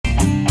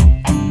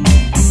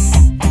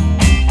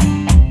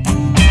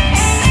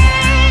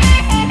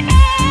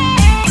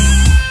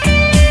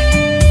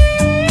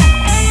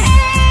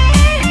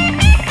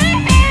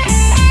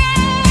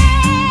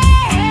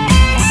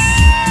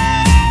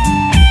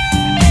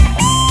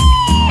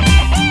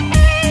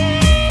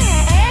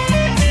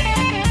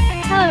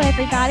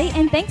everybody,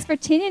 and thanks for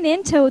tuning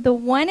in to the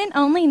one and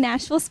only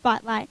Nashville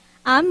Spotlight.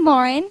 I'm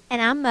Lauren.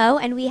 And I'm Mo,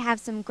 and we have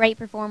some great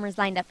performers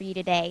lined up for you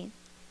today.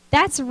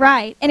 That's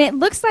right, and it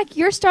looks like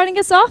you're starting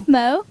us off,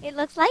 Mo. It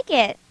looks like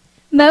it.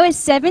 Mo is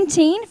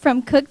 17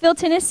 from Cookeville,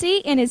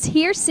 Tennessee, and is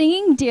here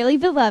singing Dearly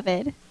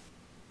Beloved.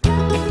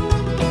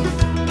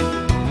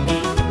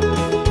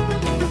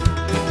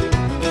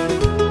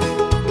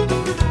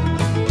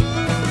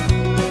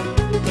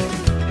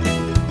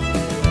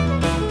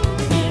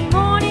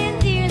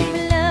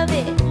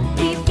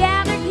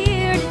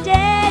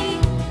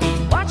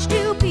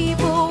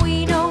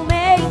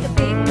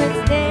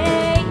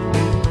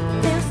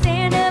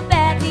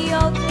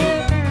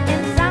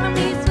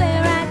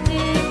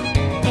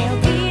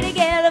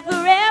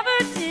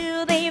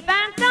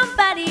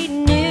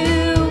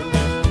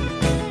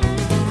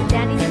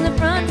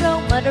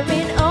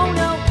 Oh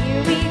no,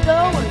 here we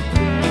go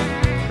again.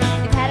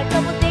 They've had a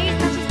couple days,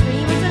 now she's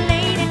 3 weeks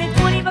late, and it's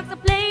 $20 a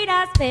plate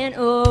I spent.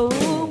 Oh,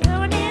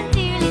 going in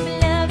dearly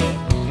beloved,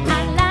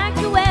 I'd like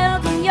to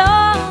welcome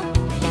y'all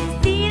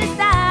to see the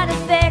side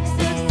effects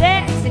of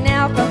sex and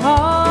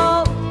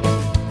alcohol.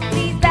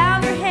 Please bow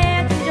your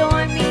heads and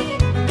join me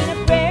in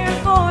a prayer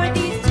for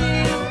these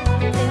two.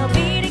 They'll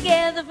be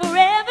together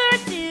forever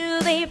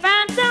till they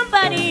find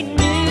somebody new.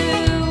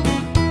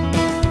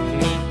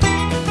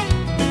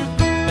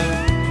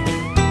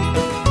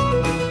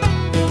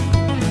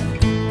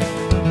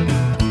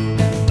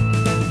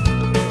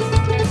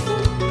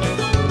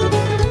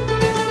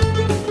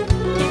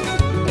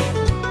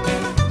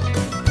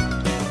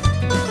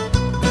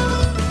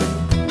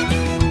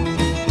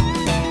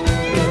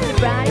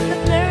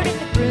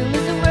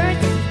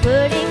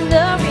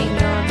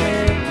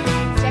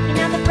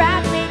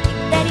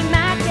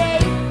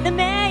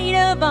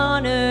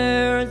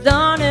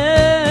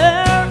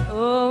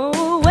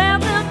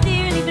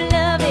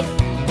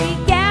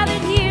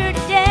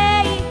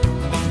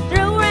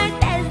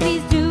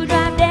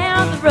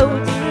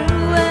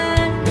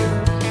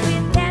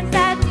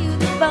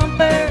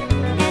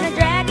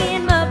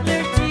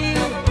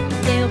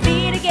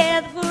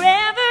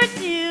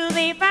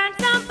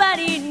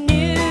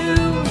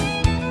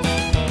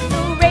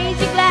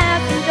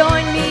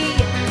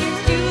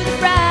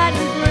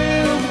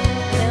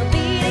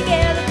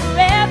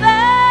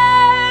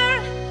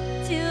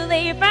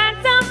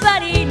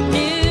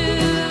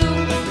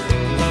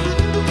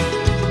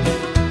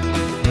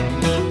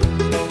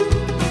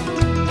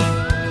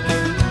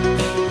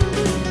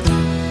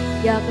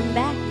 Welcome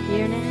back,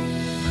 dear Nash.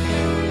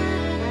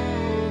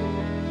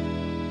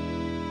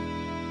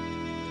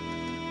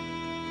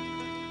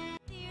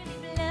 Dearly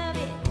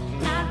beloved,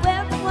 I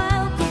welcome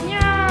you.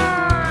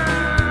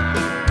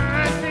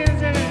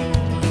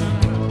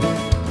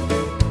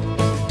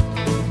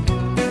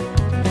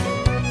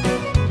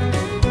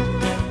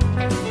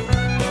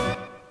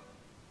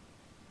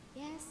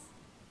 Yes.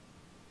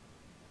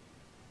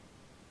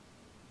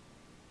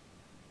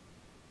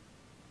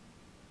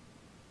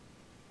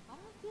 Why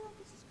do I feel like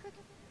this is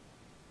crooked?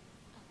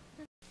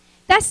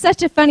 That's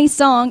such a funny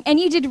song, and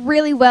you did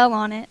really well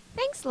on it.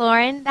 Thanks,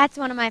 Lauren. That's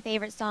one of my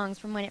favorite songs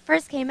from when it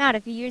first came out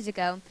a few years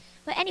ago.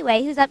 But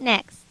anyway, who's up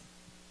next?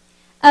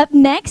 Up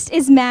next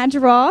is Madge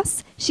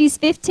Ross. She's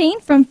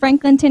 15 from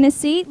Franklin,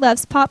 Tennessee,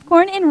 loves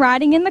popcorn and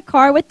riding in the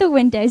car with the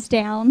windows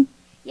down.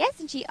 Yes,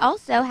 and she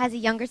also has a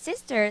younger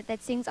sister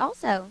that sings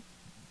also.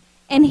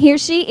 And here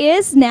she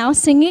is now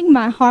singing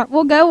My Heart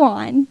Will Go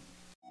On.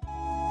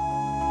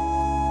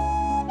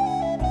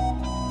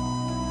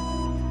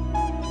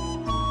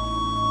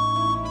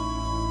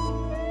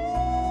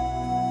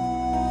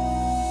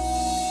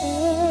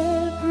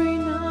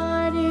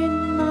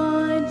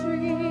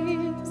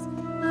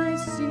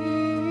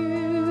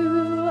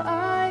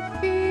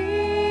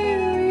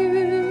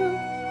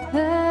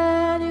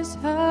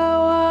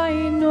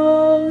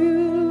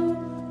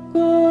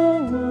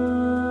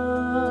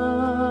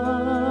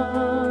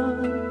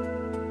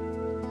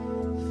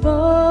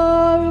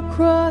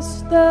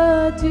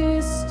 The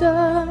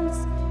distance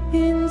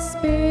in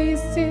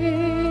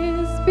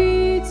spaces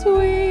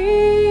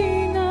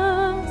between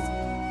us,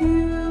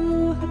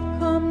 you have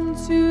come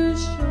to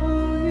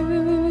show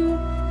you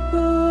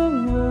the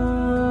one.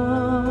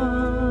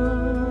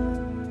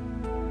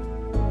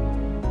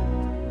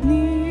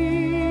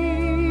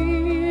 Near,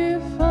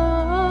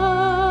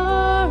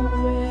 far,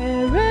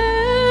 wherever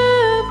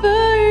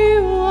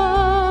you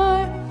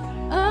are,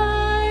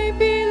 I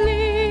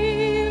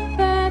believe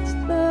that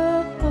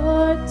the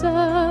heart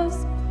does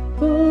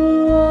go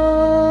on.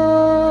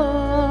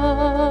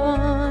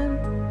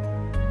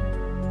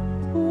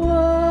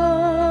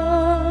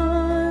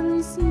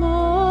 Once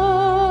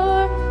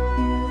more,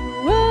 you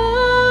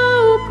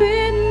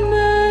open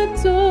the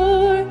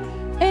door,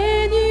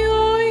 and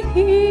you're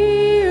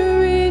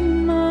here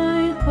in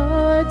my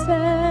heart,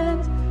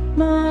 and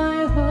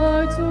my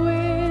heart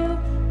will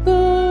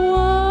go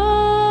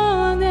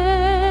on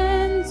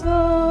and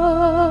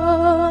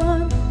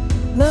on.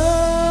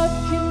 Love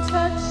can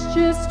touch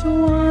just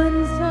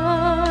one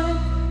time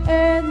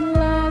and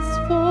last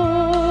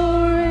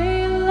for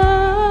a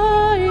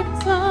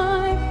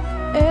lifetime,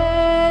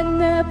 and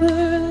never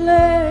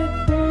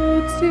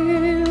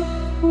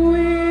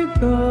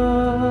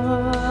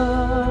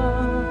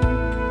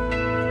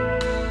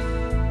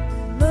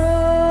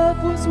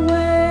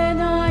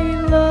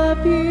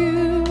love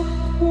you.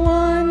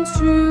 One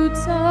true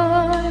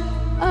time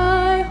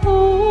I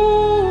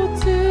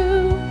hold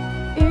to.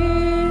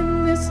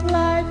 In this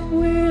life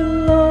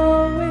we'll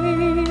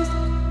always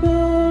go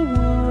on.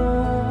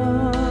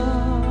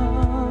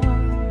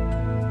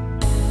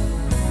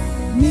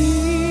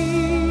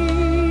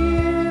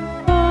 Near,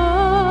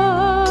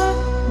 far,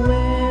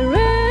 wherever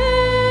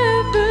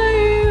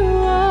you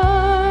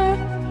are,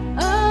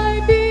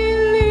 I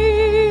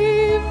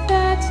believe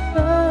that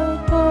the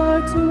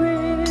heart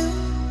will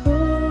go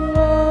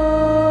on.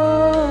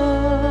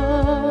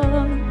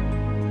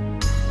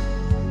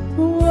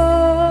 Once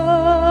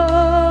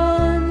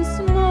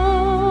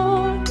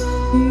more,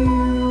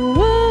 you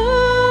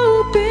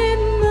open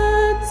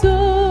the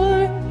door,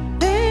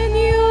 and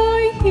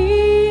you're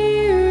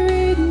here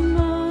in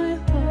my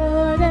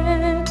heart,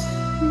 and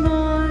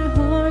my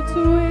heart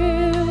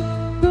will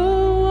go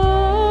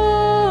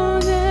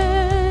on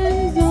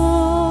and on.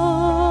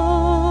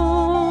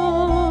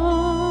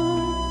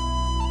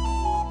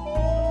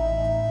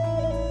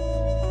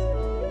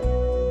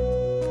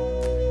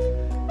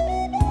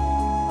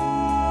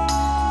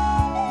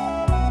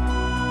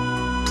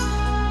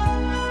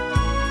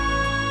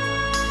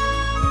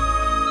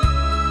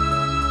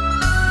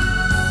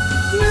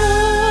 You're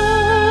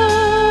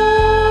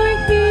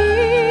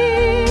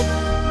here,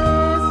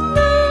 there's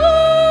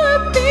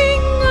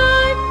nothing I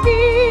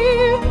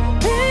fear,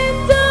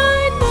 and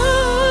I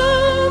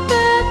know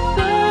that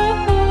the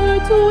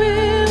heart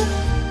will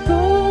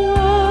go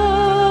on.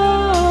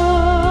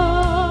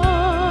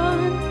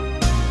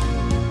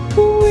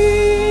 We'll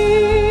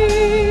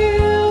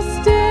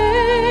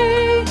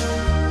stay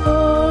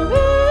forever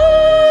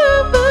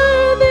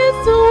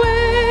this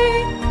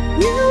way.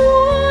 You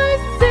are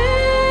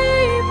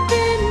safe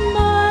in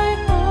my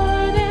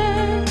heart,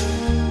 and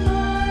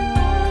my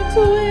heart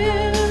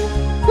will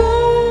go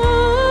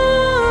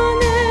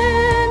on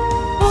and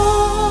on.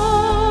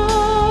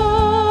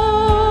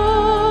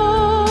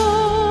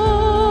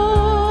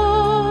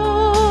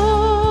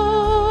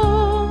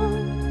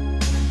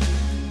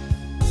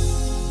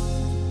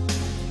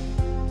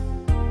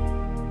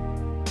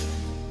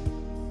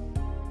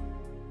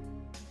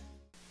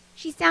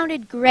 She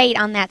sounded great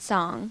on that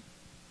song.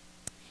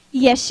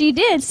 Yes, she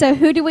did. So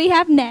who do we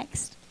have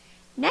next?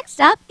 Next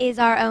up is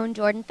our own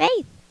Jordan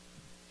Faith.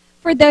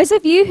 For those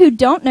of you who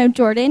don't know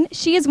Jordan,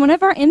 she is one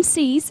of our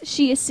MCs.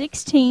 She is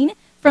 16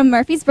 from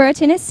Murfreesboro,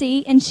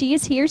 Tennessee, and she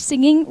is here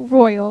singing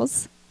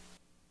Royals.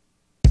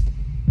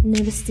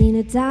 Never seen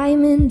a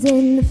diamond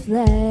in the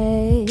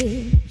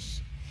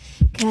flesh.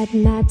 Cut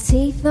my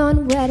teeth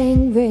on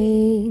wedding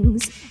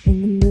rings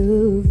in the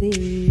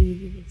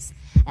movies.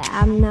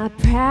 I'm not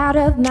proud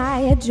of my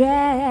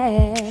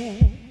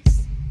address.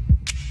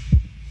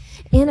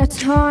 In a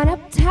torn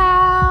up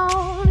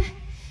town,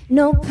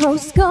 no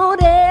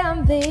postcode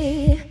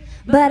envy,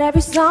 but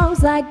every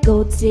song's like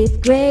gold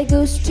teeth, gray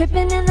goose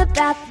tripping in the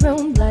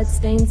bathroom,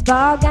 bloodstains,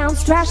 ball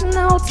gowns, trash in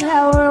the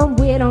hotel room.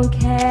 We don't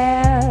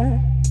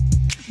care.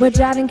 We're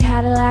driving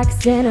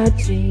Cadillacs in our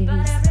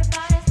dreams.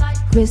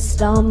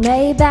 Crystal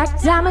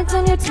Maybach, diamonds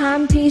on your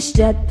timepiece,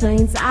 jet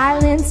planes,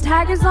 islands,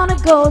 tigers on a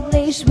gold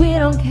leash. We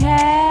don't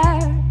care.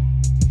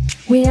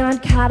 We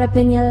aren't caught up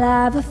in your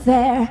love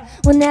affair.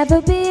 We'll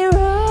never be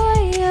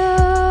royals.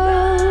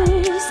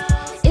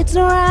 It's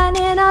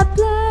running in our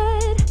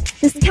blood.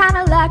 This kind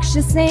of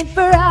luxury ain't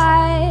for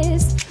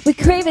us. We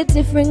crave a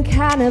different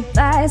kind of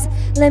buzz.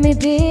 Let me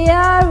be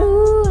your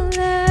ruler.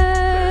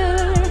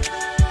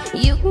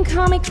 You can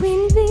call me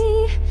Queen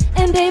Bee,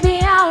 and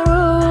baby I'll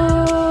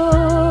rule.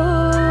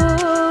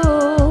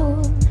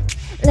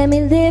 Let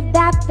me live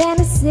that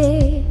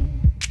fantasy.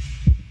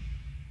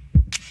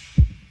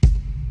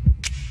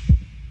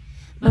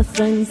 My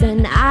friends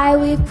and I,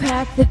 we've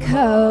cracked the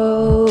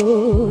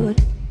code.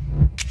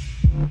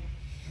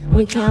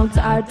 We count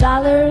our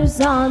dollars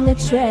on the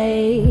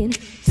train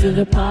to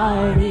the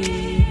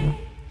party,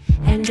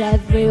 and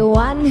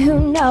everyone who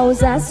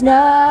knows us knows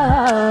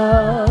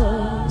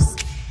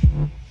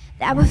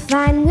that we're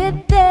fine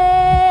with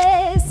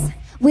this.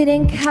 We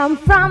didn't come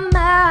from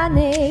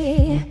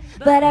money,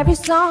 but every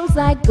song's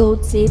like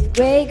gold teeth,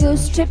 gray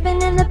goose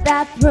tripping in the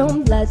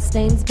bathroom,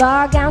 bloodstains,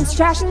 bar gowns,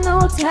 trash in the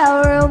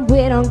hotel room.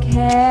 We don't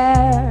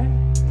care.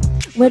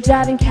 We're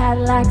driving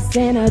Cadillacs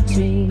in our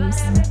dreams.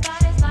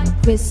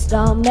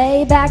 Crystal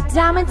Maybach,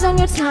 diamonds on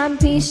your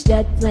timepiece,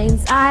 jet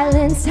planes,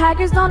 islands,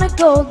 tigers on a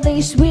gold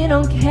leash. We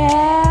don't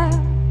care.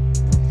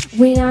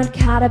 We aren't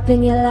caught up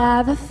in your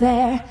love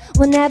affair.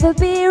 We'll never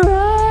be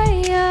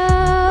royals.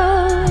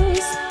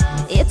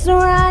 It's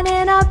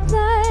running our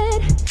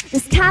blood.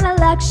 This kind of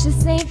luxury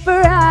ain't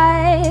for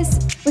us.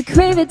 We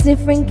crave a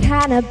different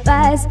kind of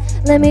buzz.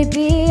 Let me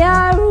be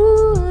your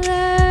ruler.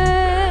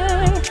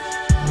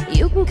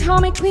 You can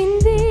call me Queen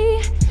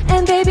Bee,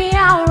 and baby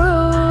I'll rule.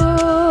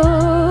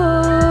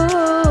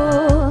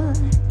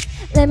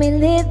 Let me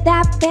live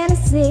that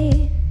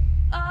fantasy.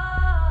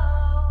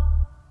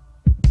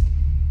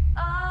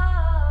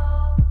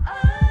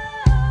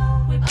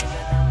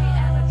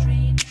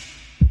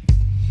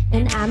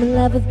 And I'm in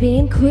love with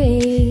being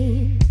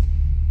queen.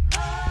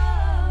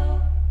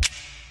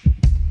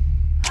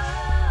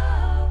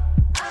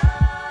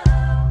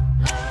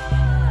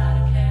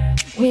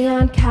 We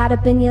aren't caught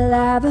up in your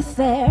love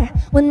affair.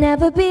 We'll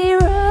never be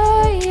royals.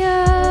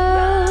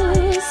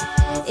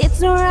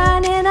 It's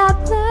running our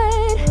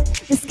blood.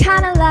 This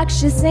kind of luck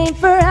just ain't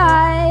for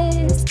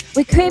us.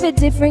 We crave a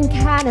different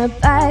kind of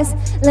buzz.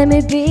 Let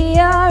me be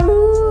your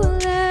ruler.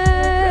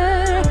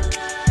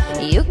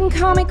 You can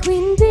call me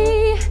Queen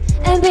Bee,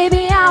 and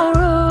baby I'll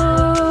rule.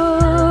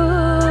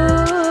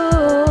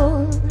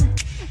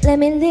 Let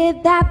me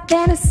live that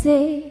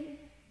fantasy.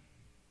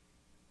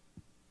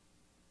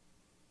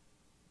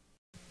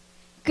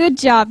 Good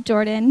job,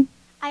 Jordan.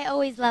 I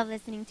always love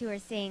listening to her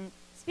sing.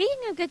 Speaking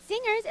of good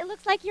singers, it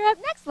looks like you're up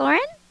next, Lauren.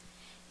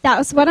 That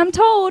was what I'm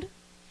told.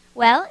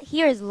 Well,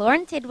 here's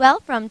Lauren Tidwell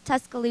from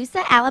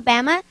Tuscaloosa,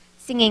 Alabama,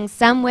 singing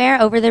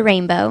Somewhere Over the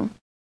Rainbow.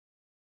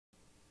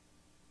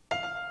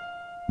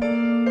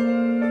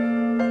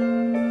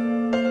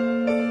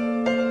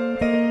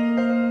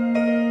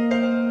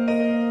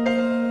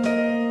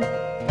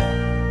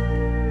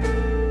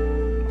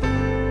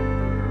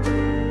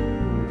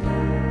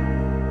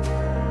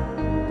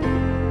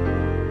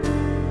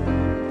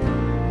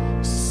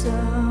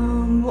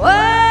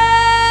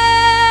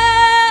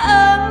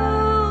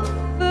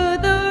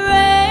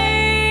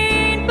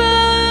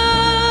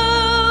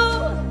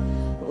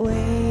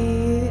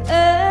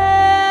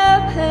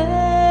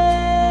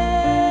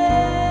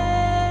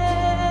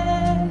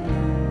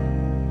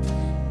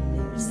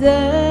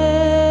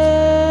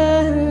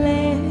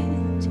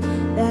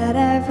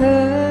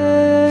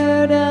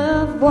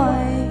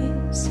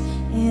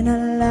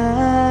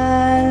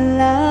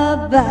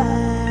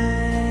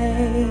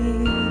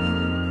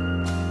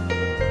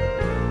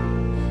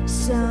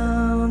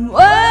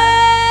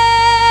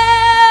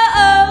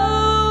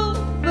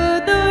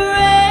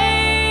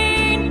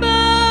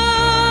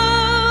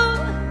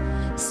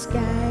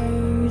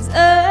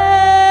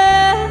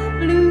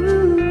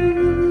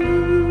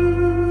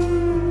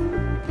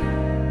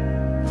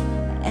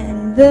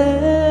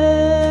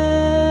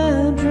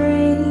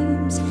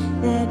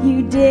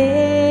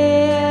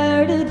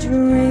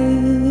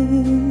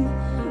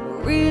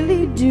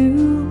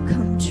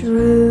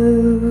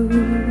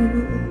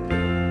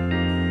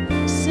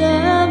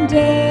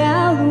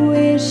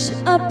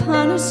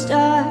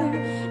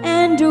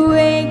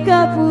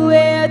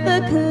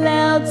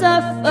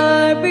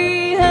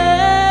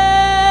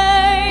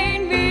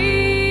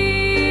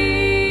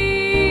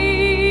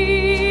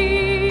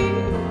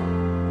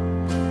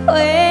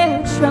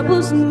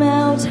 Troubles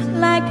melt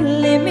like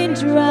lemon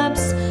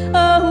drops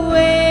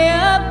away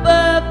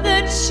above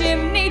the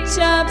chimney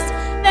tops.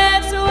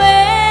 That's where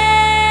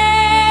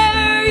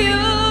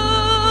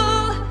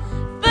you'll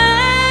find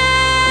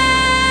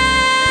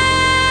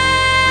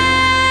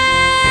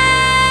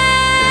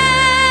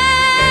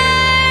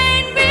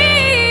me,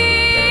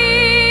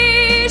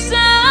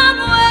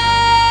 somewhere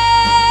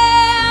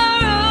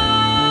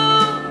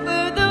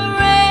over the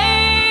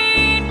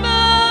rainbow.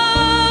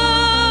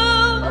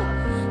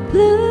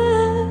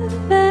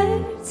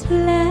 Bluebirds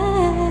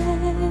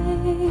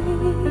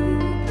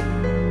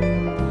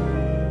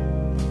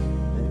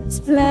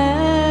fly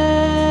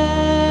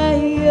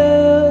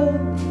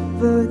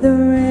over the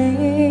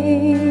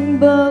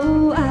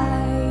rainbow. I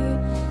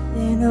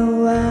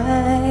know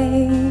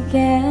I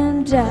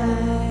can die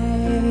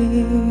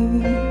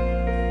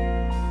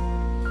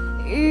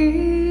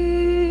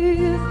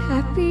if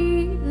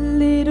happy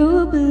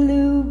little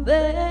bluebirds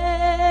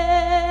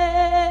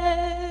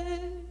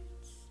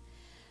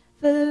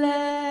fly.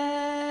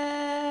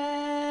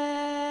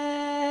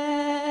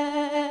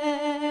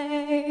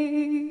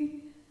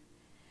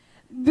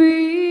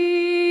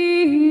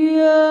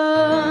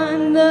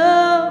 Beyond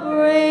the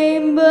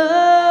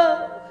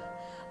rainbow,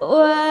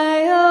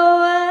 why oh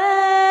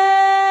why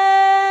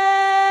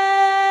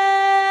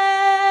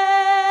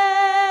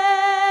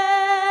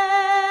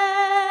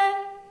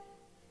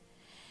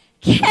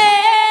can't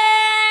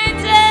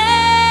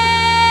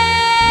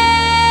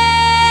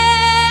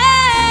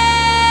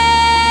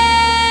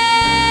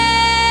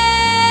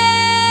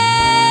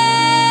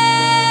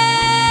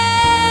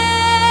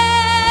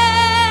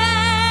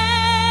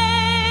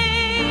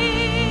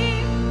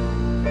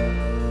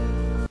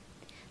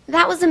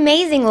That was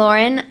amazing,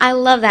 Lauren. I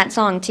love that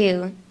song,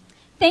 too.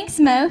 Thanks,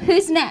 Mo.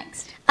 Who's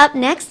next? Up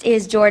next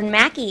is Jordan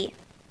Mackey.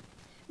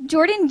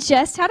 Jordan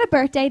just had a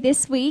birthday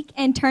this week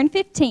and turned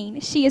 15.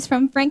 She is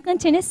from Franklin,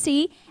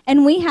 Tennessee,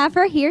 and we have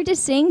her here to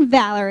sing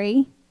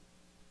Valerie.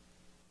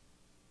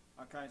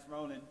 Okay, it's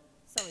rolling.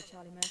 Sorry,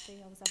 Charlie Murphy,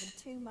 I was having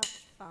too much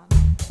fun.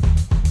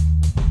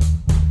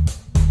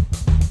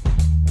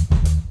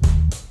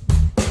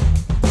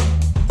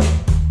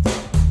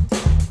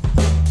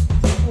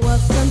 Well,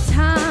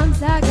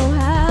 sometimes I go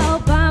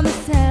out by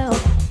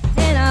myself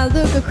and I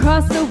look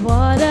across the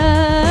water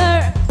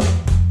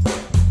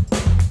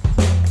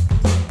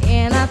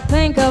and I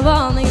think of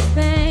all these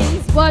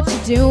things, what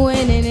you're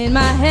doing, and in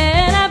my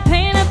head I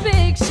paint a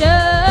picture.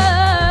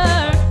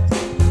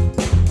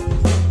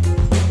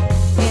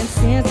 And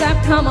since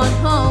I've come on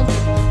home,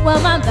 well,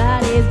 my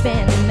body's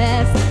been a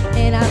mess,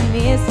 and I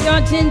miss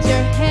your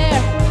ginger hair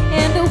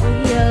and the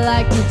way you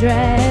like to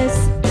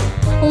dress.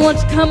 Won't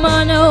you come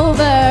on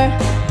over?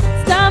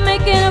 Stop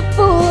making a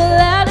fool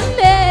out of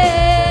me.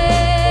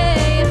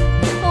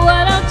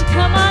 Why don't you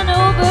come on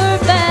over,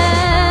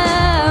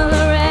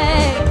 Valerie?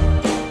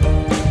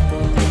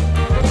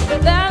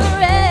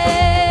 Valerie,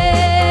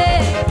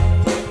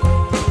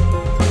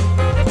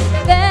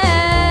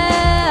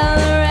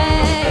 Valerie,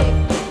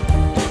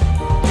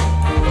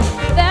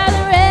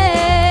 Valerie.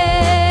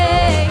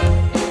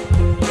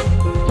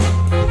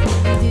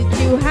 Did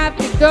you have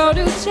to go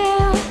to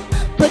jail?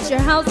 Put your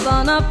house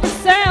on up for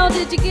sale.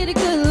 Did you get a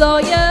good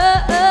lawyer?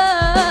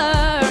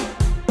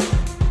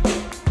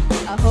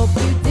 I hope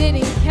you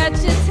didn't catch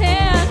a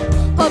tan.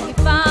 Hope you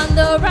find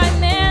the right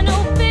man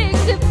who'll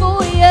fix it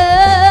for you.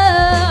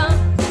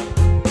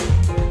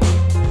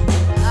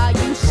 Are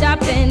you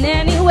shopping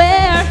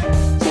anywhere?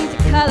 Change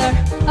the color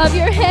of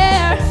your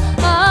hair.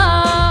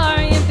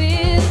 Are you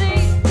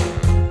busy?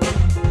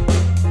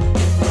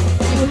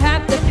 You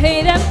have to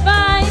pay that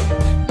fine.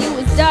 You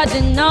was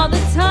dodging all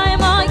the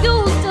time. Are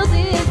you still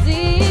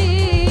dizzy?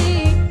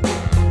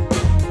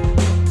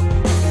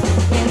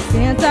 And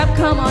since I've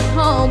come on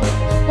home,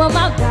 well,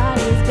 my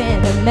body's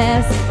been a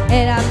mess,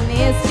 and I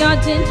miss your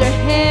ginger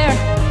hair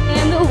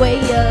and the way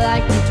you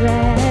like to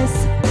dress.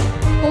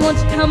 Well, won't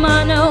you come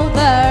on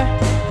over?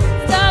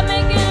 Stop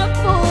making a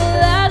fool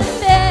out of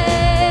me.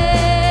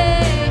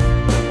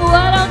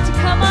 Why don't you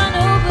come on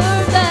over,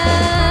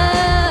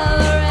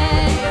 Valerie?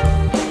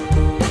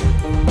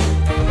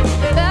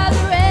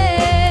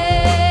 Valerie,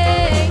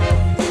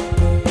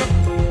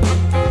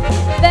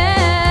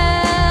 Valerie,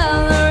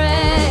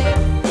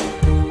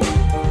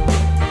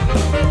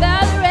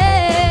 Valerie.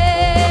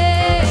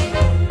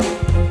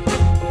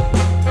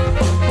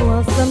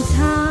 Well,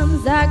 sometimes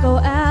I go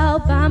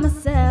out by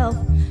myself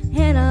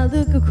and I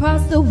look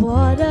across the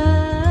water,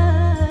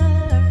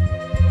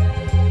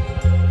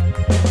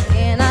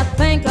 and I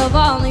think of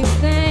all these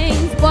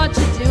things, what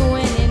you're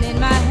doing, and in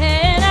my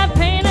head I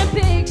paint a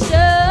picture.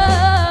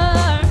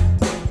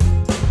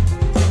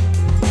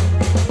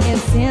 And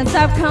since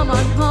I've come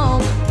on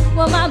home,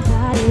 well, my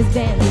body's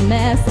been a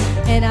mess,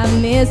 and I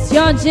miss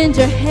your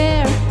ginger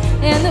hair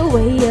and the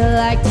way you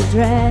like to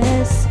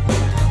dress.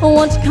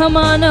 Won't you come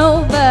on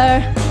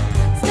over?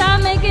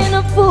 Stop making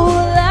a fool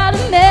out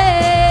of me.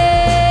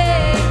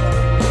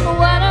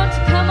 Why don't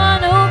you come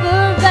on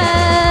over,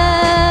 Valerie?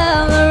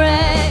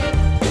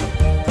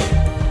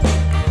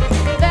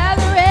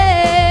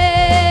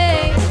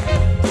 Valerie,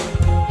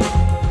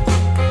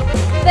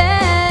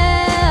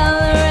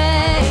 Valerie,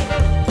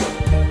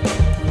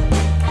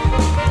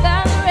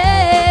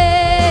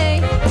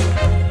 Valerie,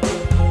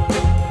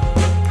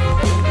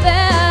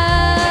 Valerie.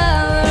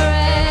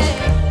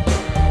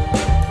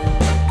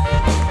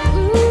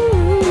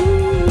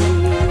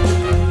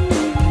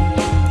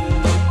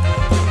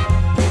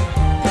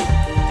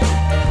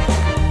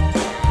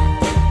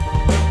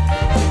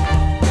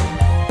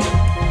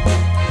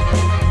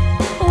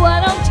 Why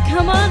don't you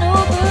come on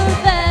over,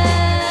 Valerie?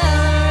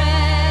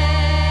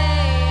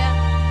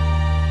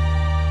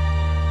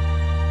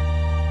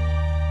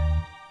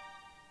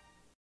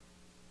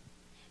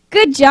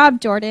 Good job,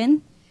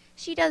 Jordan.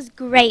 She does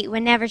great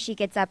whenever she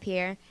gets up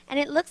here, and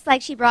it looks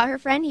like she brought her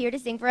friend here to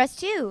sing for us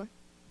too.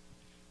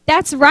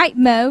 That's right,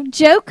 Mo.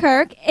 Joe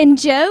Kirk, and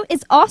Joe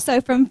is also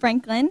from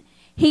Franklin.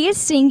 He is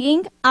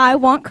singing I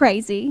Want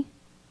Crazy.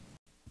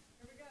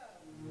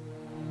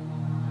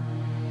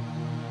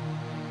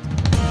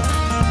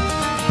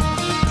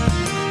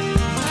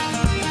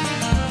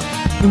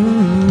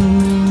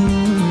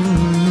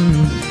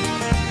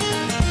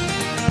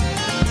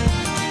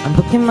 I'm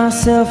booking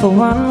myself a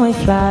one-way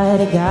flight.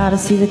 I gotta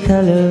see the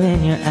color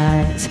in your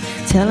eyes.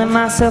 Telling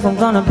myself I'm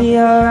gonna be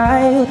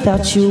alright.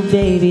 Without you,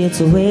 baby, it's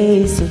a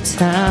waste of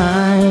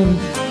time.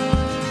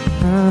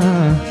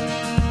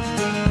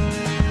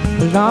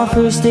 Well, on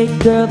first date,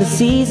 girl, the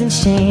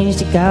seasons changed.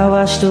 You got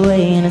washed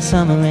away in the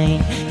summer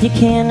rain. You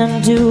can't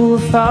undo a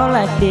fall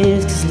like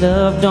this, 'cause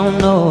love don't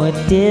know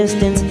what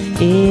distance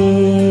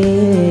is.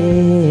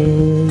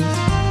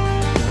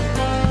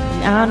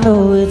 I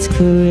know it's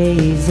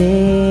crazy,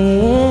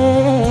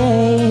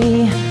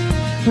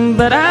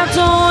 but I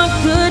don't want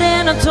good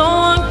and I don't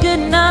want good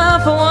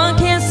enough. For one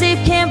can't sleep,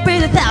 can't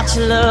breathe without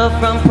your love.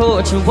 Front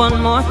porch and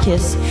one more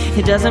kiss.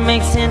 It doesn't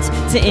make sense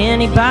to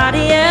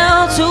anybody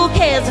else. Who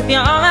cares if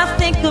you're all I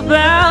think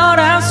about?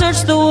 I've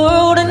searched the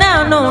world and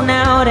I know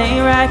now it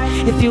ain't right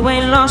if you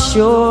ain't lost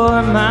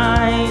your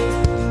mind.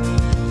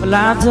 Well,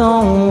 I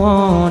don't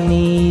want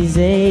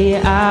easy,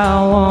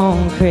 I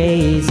want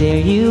crazy.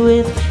 Are you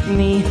with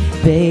me,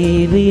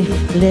 baby?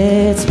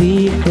 Let's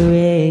be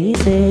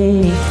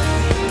crazy.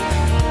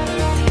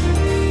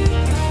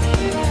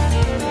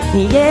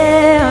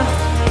 Yeah.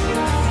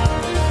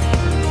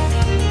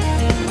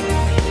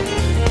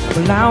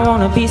 Well, I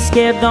wanna be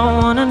scared, don't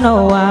wanna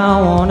know.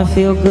 I wanna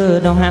feel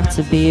good, don't have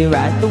to be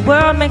right. The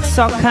world makes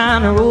all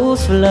kind of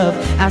rules for love.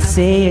 I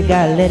say you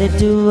gotta let it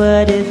do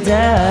what it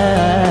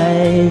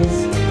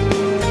does.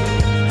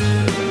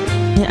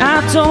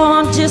 I don't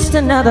want just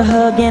another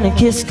hug and a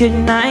kiss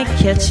goodnight,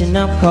 catching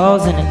up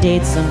calls and a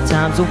date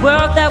sometimes. A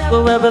world that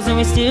will love us and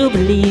we still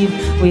believe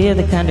we're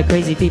the kind of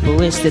crazy people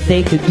wish that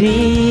they could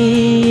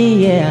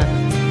be, yeah.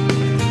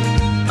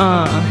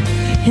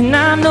 And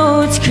I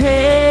know it's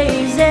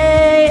crazy,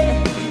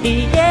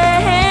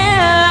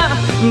 yeah,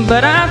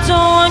 but I don't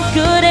want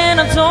good and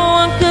I don't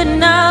want good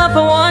enough.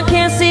 I want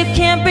can't sleep,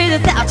 can't breathe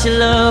without your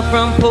love.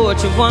 From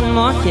porch of one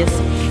more kiss,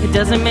 it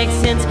doesn't make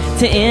sense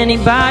to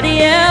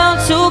anybody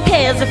else. Who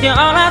cares if you're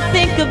all I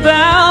think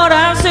about?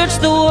 I've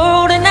searched the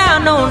world and I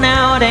know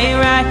now it ain't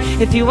right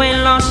if you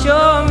ain't lost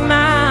your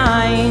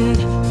mind.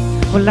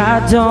 Well, I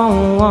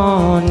don't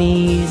want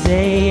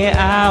easy,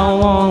 I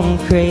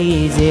want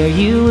crazy. Are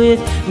you with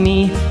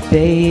me,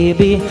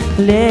 baby?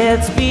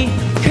 Let's be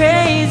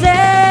crazy.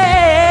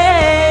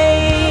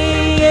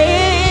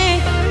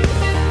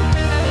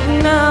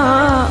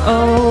 No.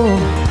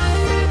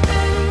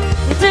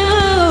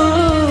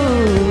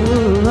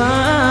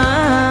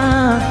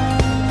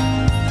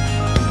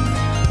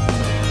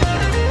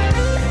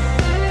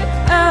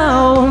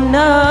 Oh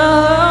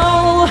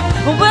no.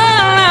 Well,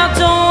 I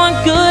don't want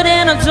good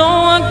and I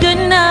don't want good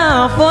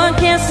enough. One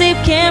can't sleep,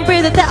 can't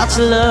breathe without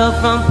your love.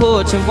 Front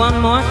porch and one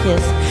more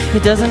kiss,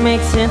 it doesn't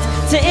make sense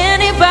to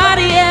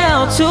anybody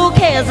else. Who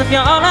cares if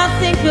you're all I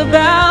think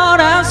about?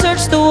 I've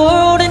searched the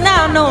world and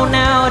I know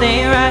now it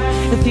ain't right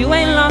if you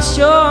ain't lost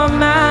your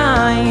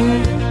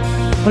mind.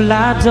 Well,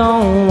 I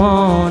don't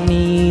want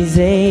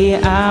easy,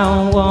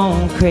 I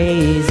want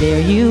crazy. Are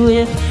you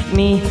with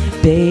me,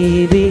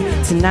 baby?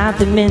 Tonight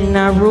the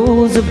midnight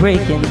rules are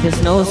breaking. There's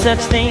no such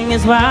thing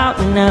as wild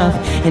enough,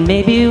 and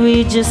maybe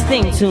we just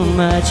think too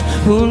much.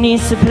 Who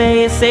needs to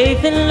play it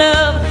safe in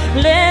love?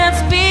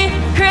 Let's be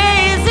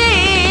crazy.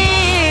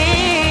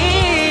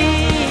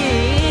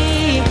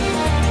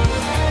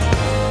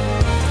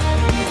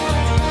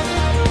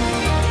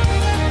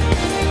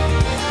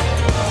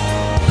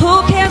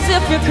 Who cares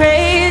if you're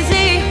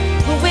crazy?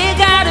 We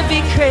gotta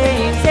be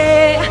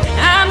crazy.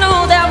 I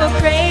know that we're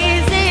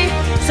crazy,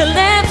 so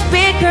let's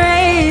be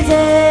crazy.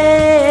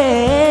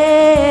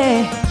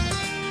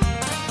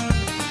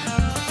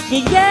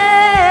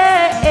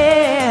 Yeah.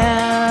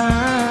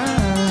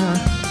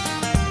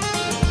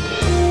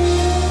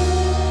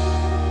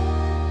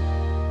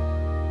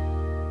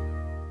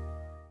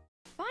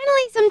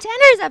 Finally, some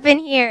tenors up in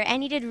here,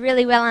 and he did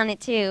really well on it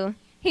too.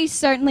 He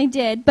certainly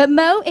did. But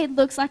Mo, it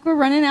looks like we're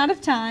running out of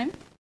time.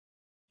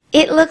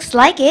 It looks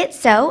like it,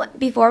 so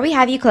before we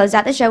have you close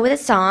out the show with a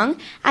song,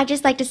 I'd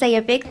just like to say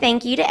a big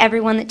thank you to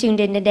everyone that tuned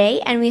in today,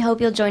 and we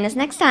hope you'll join us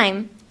next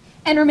time.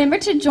 And remember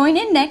to join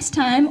in next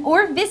time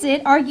or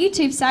visit our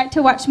YouTube site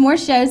to watch more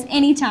shows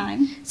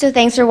anytime. So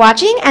thanks for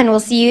watching, and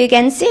we'll see you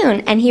again soon.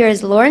 And here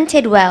is Lauren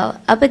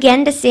Tidwell up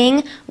again to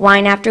sing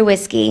Wine After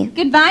Whiskey.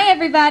 Goodbye,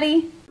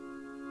 everybody.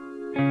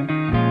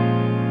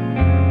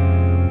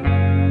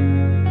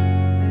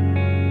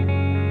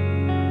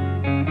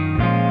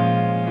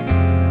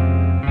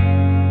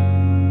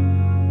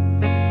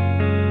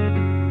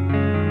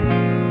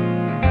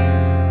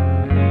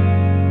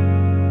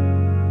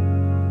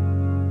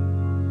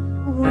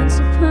 Once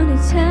upon a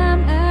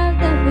time our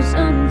love was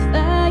on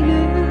fire,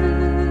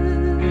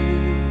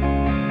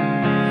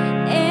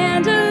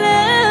 and I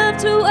loved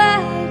to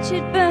watch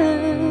it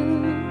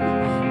burn.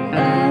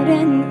 Loud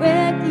and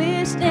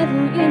reckless, never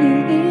any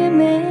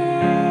limits.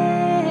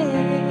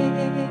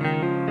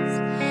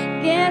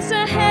 Guess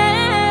I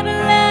had a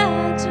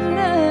lot to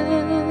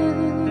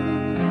learn.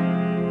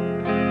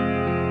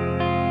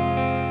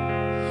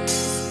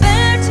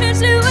 Spark turns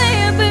to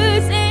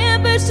embers,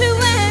 embers to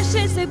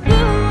ashes, they blew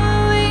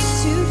away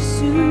too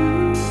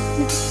soon.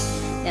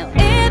 Now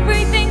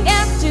everything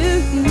after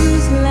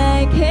you's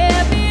like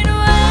having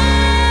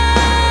wine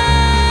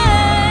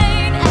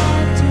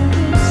after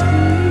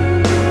whiskey.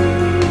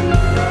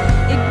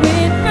 It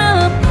went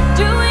from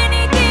do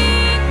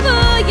anything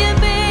for you,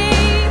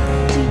 babe,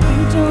 to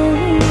you don't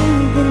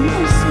even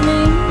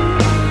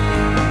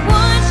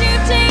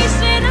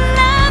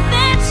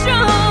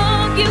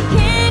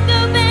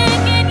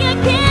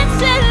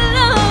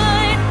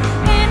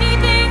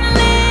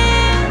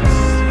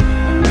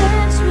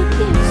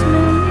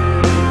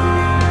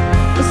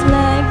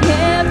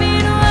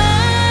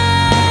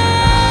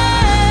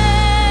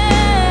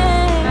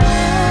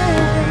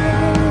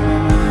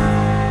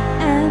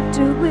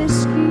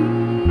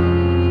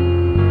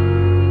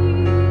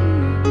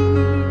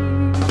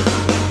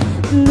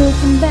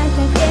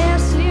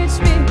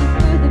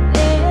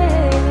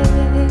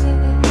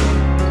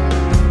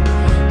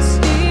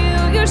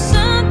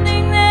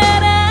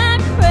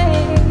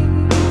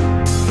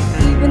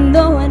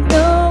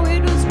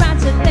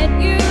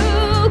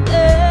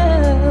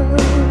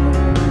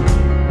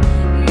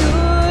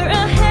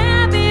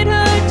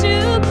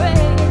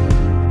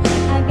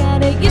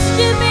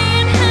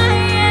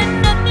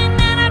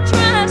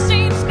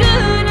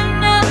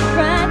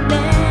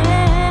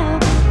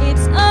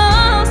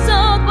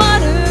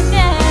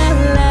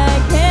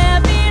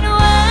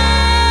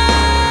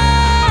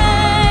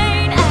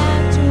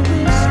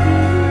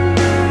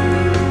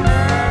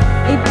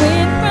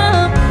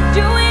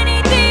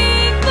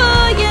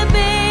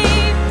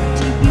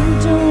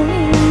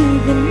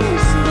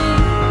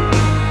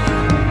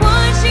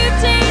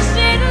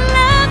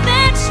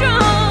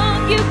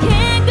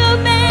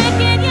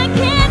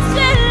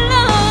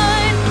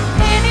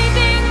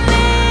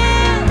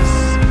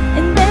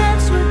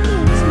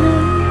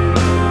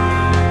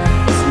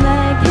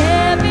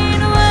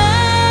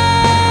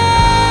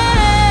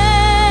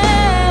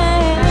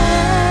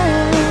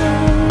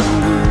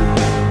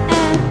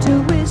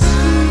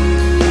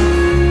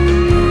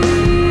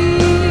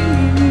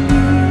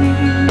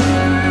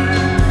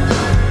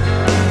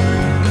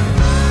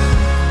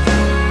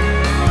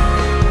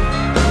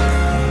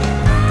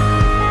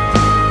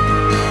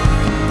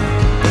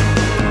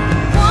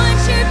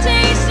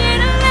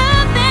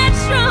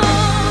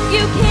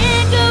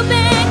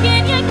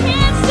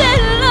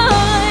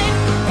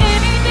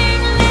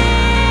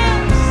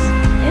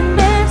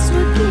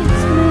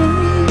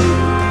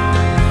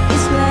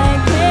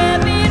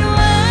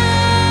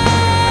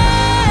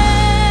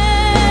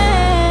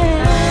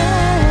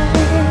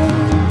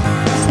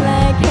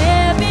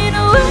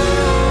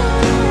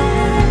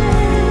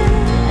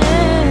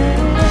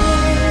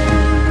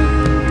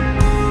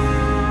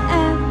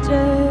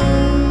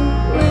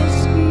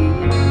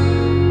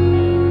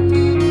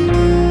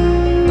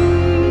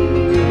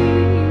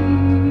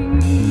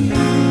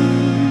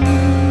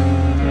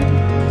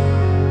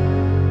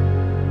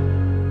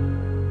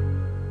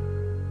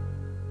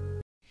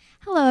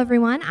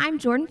everyone. I'm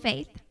Jordan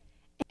Faith.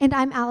 And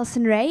I'm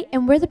Allison Ray,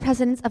 and we're the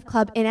presidents of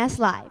Club NS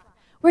Live.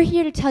 We're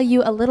here to tell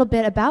you a little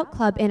bit about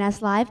Club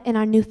NS Live and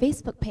our new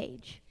Facebook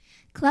page.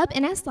 Club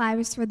NS Live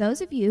is for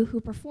those of you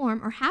who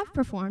perform or have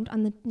performed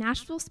on the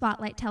Nashville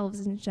Spotlight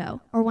television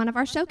show or one of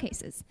our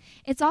showcases.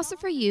 It's also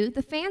for you,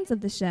 the fans of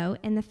the show,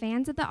 and the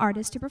fans of the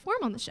artists who perform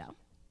on the show.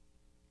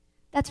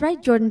 That's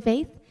right, Jordan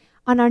Faith.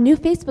 On our new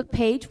Facebook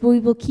page, we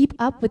will keep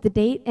up with the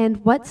date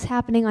and what's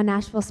happening on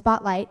Nashville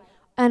Spotlight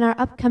and our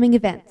upcoming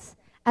events,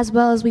 as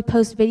well as we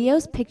post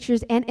videos,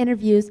 pictures, and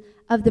interviews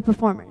of the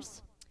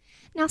performers.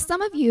 Now,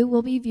 some of you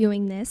will be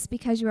viewing this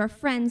because you are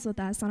friends with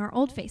us on our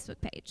old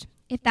Facebook page.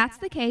 If that's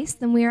the case,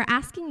 then we are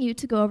asking you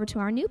to go over to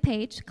our new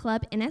page,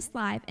 Club NS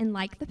Live, and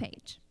like the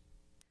page.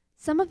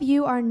 Some of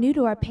you are new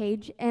to our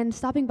page and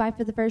stopping by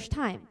for the first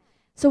time,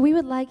 so we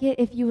would like it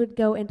if you would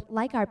go and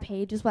like our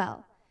page as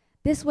well.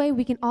 This way,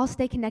 we can all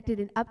stay connected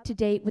and up to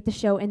date with the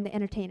show and the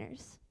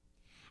entertainers.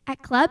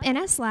 At Club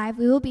NS Live,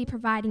 we will be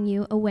providing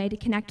you a way to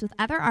connect with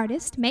other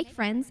artists, make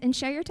friends, and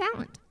share your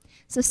talent.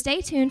 So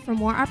stay tuned for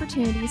more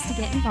opportunities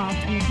to get involved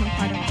and become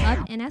part of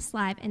Club NS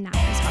Live and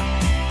Nashville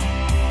Spotlight.